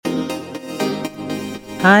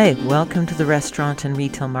Hi, welcome to the Restaurant and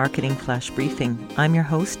Retail Marketing Flash Briefing. I'm your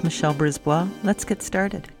host, Michelle Brisbois. Let's get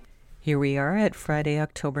started. Here we are at Friday,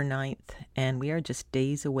 October 9th, and we are just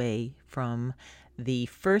days away from the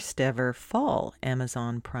first ever fall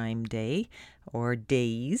Amazon Prime Day, or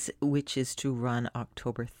days, which is to run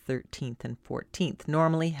October 13th and 14th,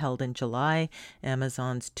 normally held in July,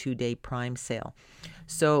 Amazon's two-day Prime sale.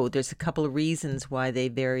 So there's a couple of reasons why they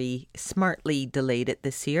very smartly delayed it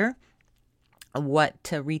this year.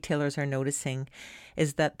 What retailers are noticing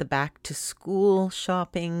is that the back to school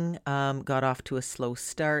shopping got off to a slow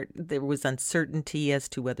start. There was uncertainty as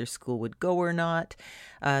to whether school would go or not.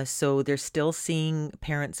 So they're still seeing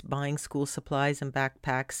parents buying school supplies and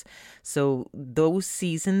backpacks. So those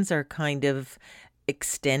seasons are kind of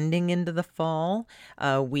extending into the fall.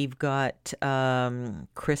 We've got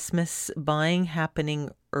Christmas buying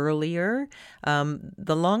happening earlier.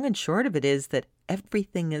 The long and short of it is that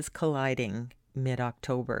everything is colliding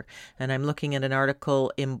mid-October. And I'm looking at an article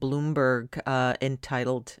in Bloomberg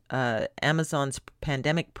entitled Amazon's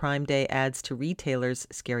Pandemic Prime Day Adds to Retailers'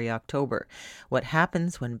 Scary October. What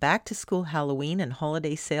happens when back-to-school, Halloween, and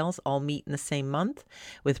holiday sales all meet in the same month,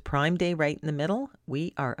 with Prime Day right in the middle?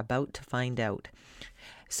 We are about to find out.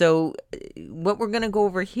 So what we're going to go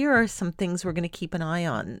over here are some things we're going to keep an eye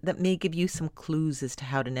on that may give you some clues as to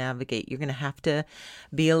how to navigate. You're going to have to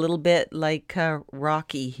be a little bit like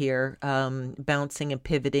Rocky here, bouncing and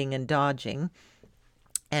pivoting and dodging,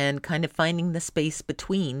 and kind of finding the space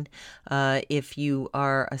between if you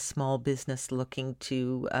are a small business looking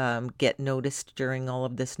to get noticed during all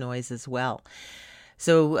of this noise as well.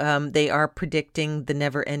 So they are predicting the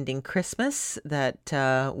never-ending Christmas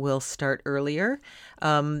that will start earlier,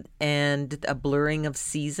 and a blurring of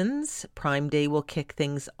seasons. Prime Day will kick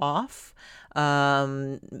things off.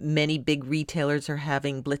 Many big retailers are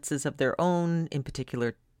having blitzes of their own, in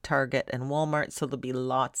particular Target and Walmart, so there'll be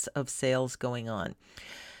lots of sales going on.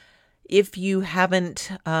 If you haven't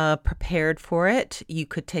prepared for it, you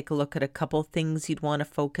could take a look at a couple things you'd want to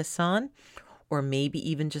focus on, or maybe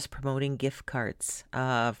even just promoting gift cards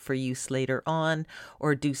for use later on,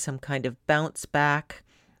 or do some kind of bounce back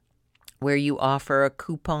where you offer a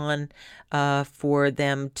coupon for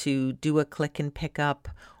them to do a click and pick up,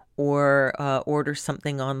 or order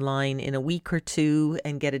something online in a week or two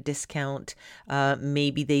and get a discount.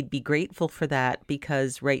 Maybe they'd be grateful for that,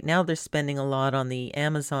 because right now they're spending a lot on the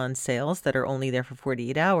Amazon sales that are only there for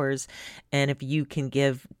 48 hours. And if you can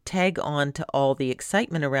tag on to all the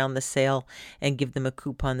excitement around the sale and give them a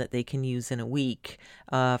coupon that they can use in a week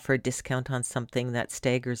for a discount on something, that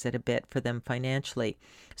staggers it a bit for them financially.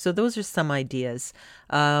 So those are some ideas.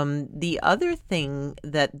 The other thing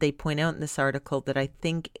that they point out in this article that I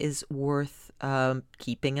think is worth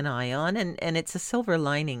keeping an eye on, and it's a silver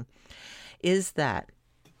lining, is that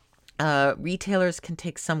retailers can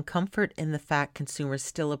take some comfort in the fact consumers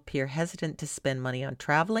still appear hesitant to spend money on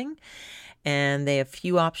traveling, and they have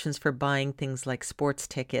few options for buying things like sports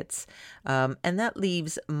tickets, and that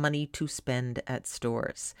leaves money to spend at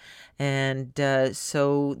stores. And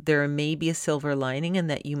so there may be a silver lining in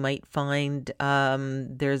that you might find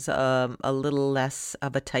there's a little less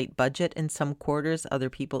of a tight budget in some quarters. Other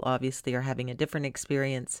people obviously are having a different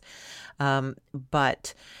experience.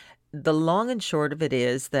 But the long and short of it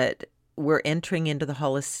is that we're entering into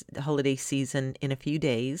the holiday season in a few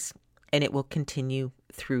days, and it will continue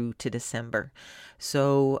through to December.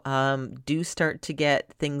 So do start to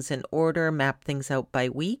get things in order, map things out by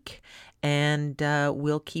week, and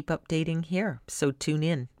we'll keep updating here. So tune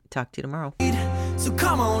in. Talk to you tomorrow. So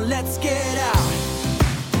come on, let's get out.